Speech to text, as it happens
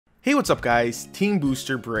Hey, what's up guys, Team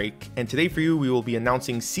Booster Break, and today for you we will be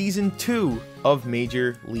announcing Season 2 of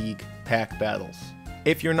Major League Pack Battles.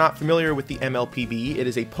 If you're not familiar with the MLPB, it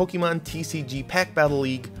is a Pokemon TCG Pack Battle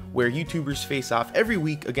League where YouTubers face off every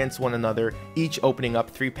week against one another, each opening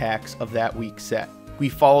up 3 packs of that week's set. We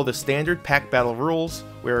follow the standard pack battle rules,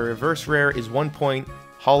 where a reverse rare is 1 point,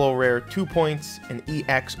 holo rare 2 points, an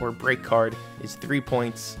EX or break card is 3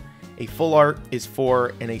 points, a full art is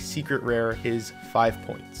 4, and a secret rare is 5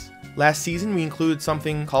 points. Last season we included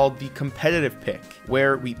something called the competitive pick,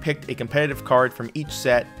 where we picked a competitive card from each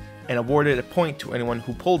set and awarded a point to anyone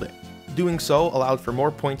who pulled it. Doing so allowed for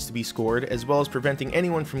more points to be scored, as well as preventing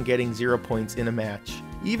anyone from getting 0 points in a match,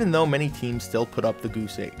 even though many teams still put up the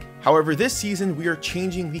goose egg. However, this season we are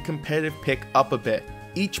changing the competitive pick up a bit.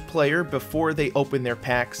 Each player, before they open their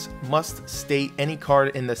packs, must state any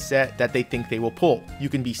card in the set that they think they will pull. You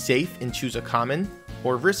can be safe and choose a common,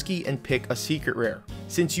 or risky and pick a secret rare.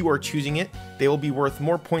 Since you are choosing it, they will be worth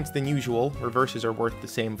more points than usual. Reverses are worth the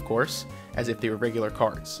same, of course, as if they were regular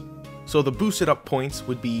cards. So the boosted up points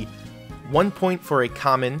would be 1 point for a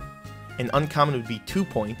common, an uncommon would be 2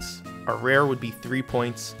 points, a rare would be 3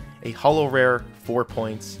 points, a holo rare 4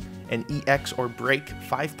 points, an EX or break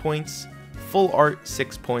 5 points, full art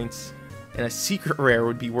 6 points, and a secret rare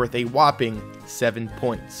would be worth a whopping 7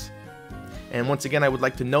 points. And once again, I would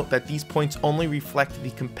like to note that these points only reflect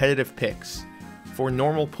the competitive picks. For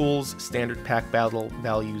normal pools, standard pack battle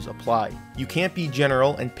values apply. You can't be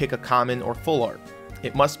general and pick a common or full art.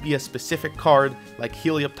 It must be a specific card like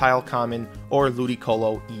Helioptile Common or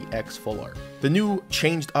Ludicolo EX Full Art. The new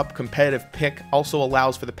changed up competitive pick also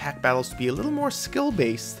allows for the pack battles to be a little more skill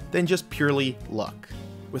based than just purely luck.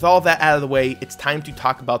 With all that out of the way, it's time to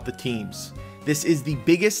talk about the teams. This is the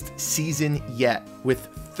biggest season yet, with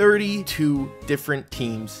 32 different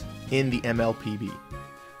teams in the MLPB.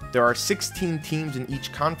 There are 16 teams in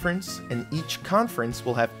each conference, and each conference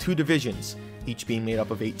will have 2 divisions, each being made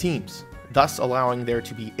up of 8 teams, thus allowing there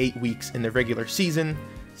to be 8 weeks in the regular season.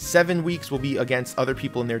 7 weeks will be against other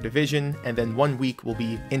people in their division, and then 1 week will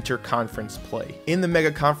be inter-conference play. In the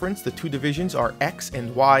Mega Conference, the 2 divisions are X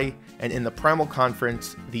and Y, and in the Primal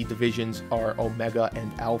Conference, the divisions are Omega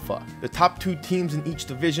and Alpha. The top 2 teams in each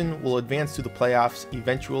division will advance to the playoffs,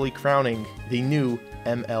 eventually crowning the new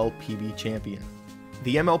MLPB champion.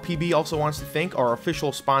 The MLPB also wants to thank our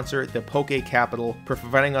official sponsor, the Poke Capital, for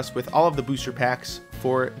providing us with all of the booster packs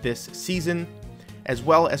for this season, as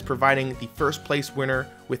well as providing the first place winner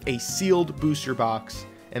with a sealed booster box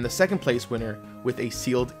and the second place winner with a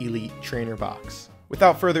sealed elite trainer box.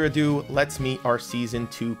 Without further ado, let's meet our Season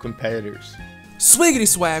 2 competitors. Swiggity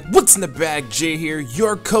swag, what's in the bag? Jay here,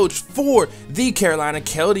 your coach for the Carolina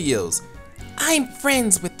Keldeo. I'm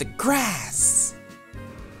friends with the grass.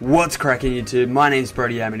 What's cracking YouTube? My name's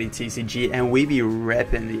Brody Amity TCG and we be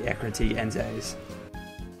reppin' the Equity Entes.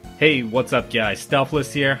 Hey, what's up guys?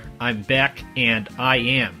 Stealthless here. I'm back and I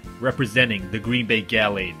am representing the Green Bay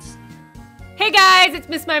Gallades. Hey guys, it's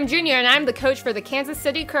Miss Mime Jr. and I'm the coach for the Kansas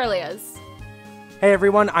City Curlias. Hey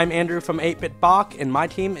everyone, I'm Andrew from 8-Bit Bach, and my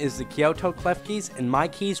team is the Kyoto Klefkis, and my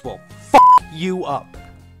keys will f*** you up.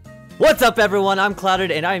 What's up everyone, I'm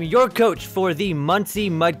Clouded, and I'm your coach for the Muncie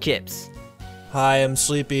Mudkips. Hi, I'm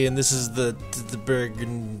Sleepy, and this is the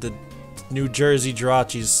New Jersey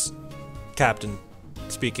Jirachis captain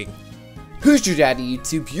speaking. Who's your daddy,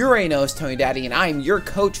 YouTube? You already know it's Tony Daddy, and I am your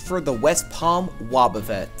coach for the West Palm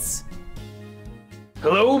Wobbuffets.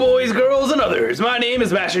 Hello boys, girls, and others. My name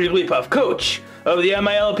is Master Jigglypuff, coach of the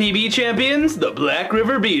MLPB champions, the Black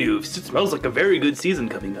River Meowths. It smells like a very good season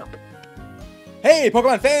coming up. Hey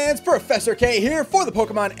Pokemon fans, Professor K here for the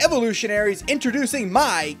Pokemon Evolutionaries, introducing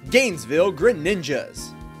my Gainesville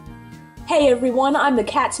Greninjas. Hey everyone, I'm the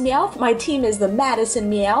TheCatsMeowth, my team is the Madison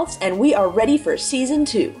Meowths, and we are ready for Season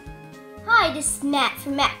 2. Hi, this is Matt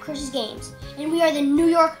from Matt Crushes Games, and we are the New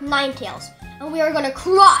York Ninetales, and we are going to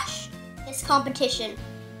crush this competition.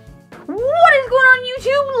 What is going on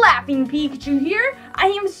YouTube? Laughing Pikachu here. I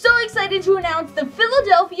am so excited to announce the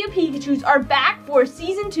Philadelphia Pikachus are back for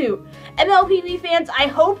Season 2. MLPB fans, I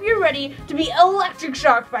hope you're ready to be electric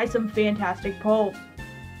shocked by some fantastic polls.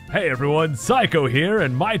 Hey everyone, Psycho here,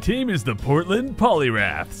 and my team is the Portland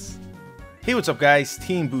Polyraths. Hey, what's up guys?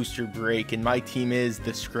 Team Booster Break, and my team is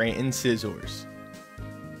the Scranton Scissors.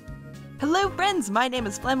 Hello friends, my name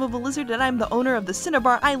is Flammable Lizard, and I'm the owner of the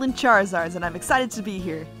Cinnabar Island Charizards, and I'm excited to be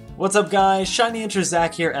here. What's up guys, Shiny Intro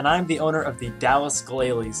Zach here, and I'm the owner of the Dallas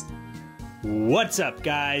Glalie. What's up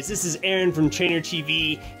guys, this is Aaron from Trainer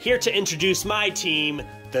TV, here to introduce my team,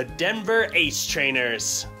 the Denver Ace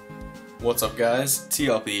Trainers. What's up guys,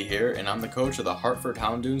 TLP here, and I'm the coach of the Hartford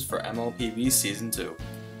Houndoons for MLPB Season 2.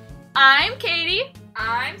 I'm Katie.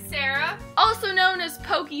 I'm Sarah. also known as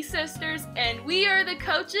Pokey Sisters, and we are the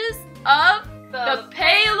coaches of the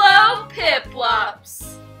Palo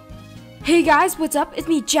Piplops. Hey guys, what's up? It's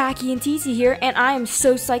me, Jackie and TC here, and I am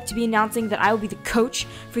so psyched to be announcing that I will be the coach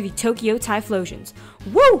for the Tokyo Typhlosions.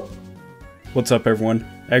 Woo! What's up, everyone?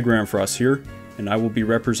 Egran Frost here, and I will be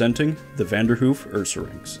representing the Vanderhoof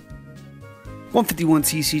Ursarinks. 151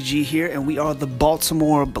 TCG here, and we are the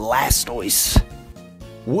Baltimore Blastoise.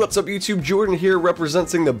 What's up, YouTube? Jordan here,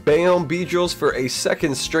 representing the Bayonne Beedrills for a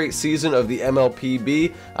second straight season of the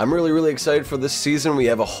MLPB. I'm really excited for this season. We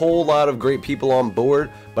have a whole lot of great people on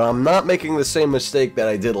board, but I'm not making the same mistake that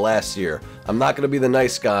I did last year. I'm not going to be the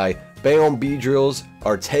nice guy. Bayonne Beedrills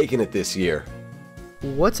are taking it this year.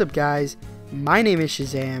 What's up, guys? My name is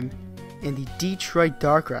Shazam, and the Detroit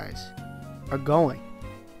Darkrai's are going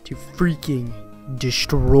to freaking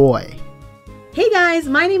destroy. Hey guys,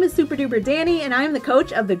 my name is Super Duper Danny, and I'm the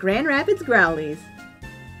coach of the Grand Rapids Growlies.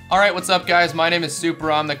 Alright, what's up guys? My name is Super,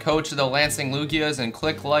 I'm the coach of the Lansing Lugias, and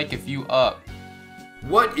click like if you up.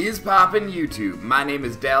 What is poppin' YouTube? My name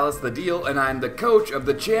is Dallas the Deal, and I'm the coach of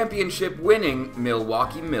the championship-winning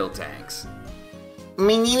Milwaukee Miltanks.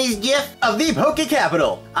 My name is Jeff of the Poke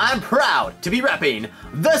Capital. I'm proud to be repping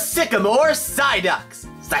the Sycamore Psyducks.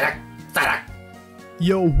 Psyduck.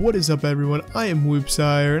 Yo, what is up everyone? I am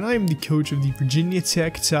Whipsire, and I am the coach of the Virginia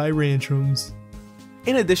Tech Tyrantrums.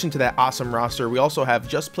 In addition to that awesome roster, we also have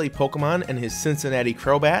Just Play Pokemon and his Cincinnati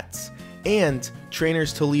Crowbats, and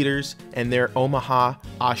Trainers to Leaders and their Omaha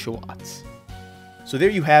Oshawotts. So there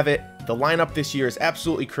you have it. The lineup this year is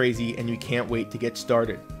absolutely crazy, and we can't wait to get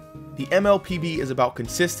started. The MLPB is about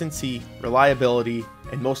consistency, reliability,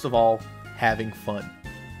 and most of all, having fun.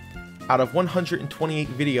 Out of 128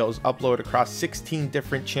 videos uploaded across 16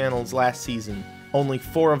 different channels last season, only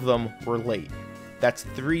 4 of them were late. That's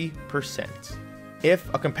 3%.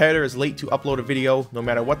 If a competitor is late to upload a video, no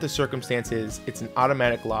matter what the circumstance is, it's an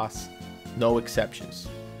automatic loss, no exceptions.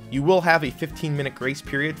 You will have a 15-minute grace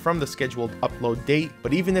period from the scheduled upload date,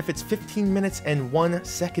 but even if it's 15 minutes and 1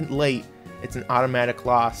 second late, it's an automatic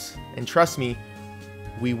loss, and trust me,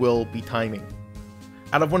 we will be timing.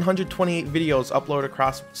 Out of 128 videos uploaded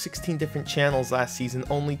across 16 different channels last season,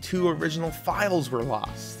 only 2 original files were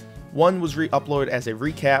lost. One was re-uploaded as a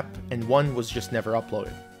recap, and one was just never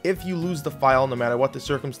uploaded. If you lose the file, no matter what the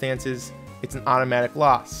circumstances, it's an automatic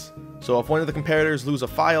loss. So if one of the competitors lose a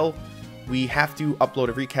file, we have to upload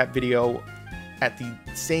a recap video at the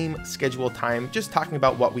same scheduled time, just talking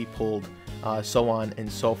about what we pulled, so on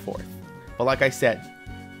and so forth. But like I said,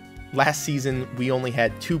 last season we only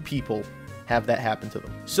had 2 people have that happen to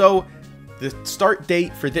them. So the start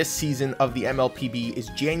date for this season of the MLPB is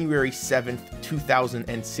January 7th,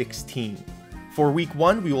 2016. For week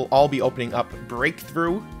 1, we will all be opening up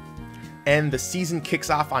Breakthrough, and the season kicks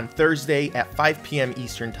off on Thursday at 5 p.m.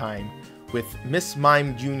 Eastern Time, with Miss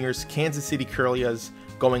Mime Jr.'s Kansas City Curlias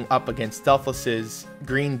going up against Stealthless's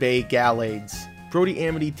Green Bay Gallades, Brody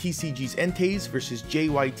Amity TCG's Entei versus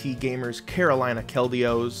JYT Gamers Carolina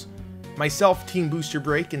Keldios, myself, Team Booster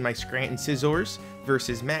Break, and my Scranton Scissors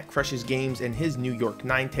versus Matt Crushes Games and his New York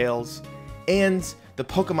Ninetales, and the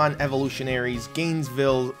Pokemon Evolutionaries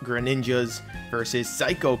Gainesville Greninjas versus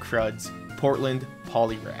Psycho Crud's Portland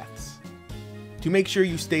Poliwraths. To make sure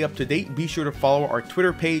you stay up to date, be sure to follow our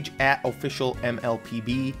Twitter page at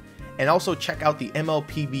officialmlpb, and also check out the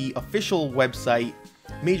MLPB official website,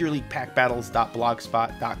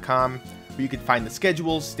 majorleaguepackbattles.blogspot.com, where you can find the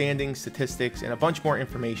schedules, standings, statistics, and a bunch more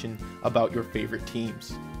information about your favorite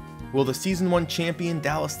teams. Will the Season 1 champion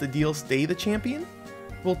Dallas the Deal stay the champion?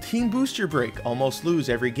 Will Team Booster Break almost lose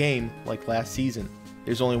every game like last season?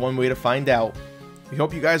 There's only one way to find out. We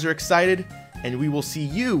hope you guys are excited, and we will see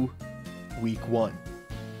you Week 1.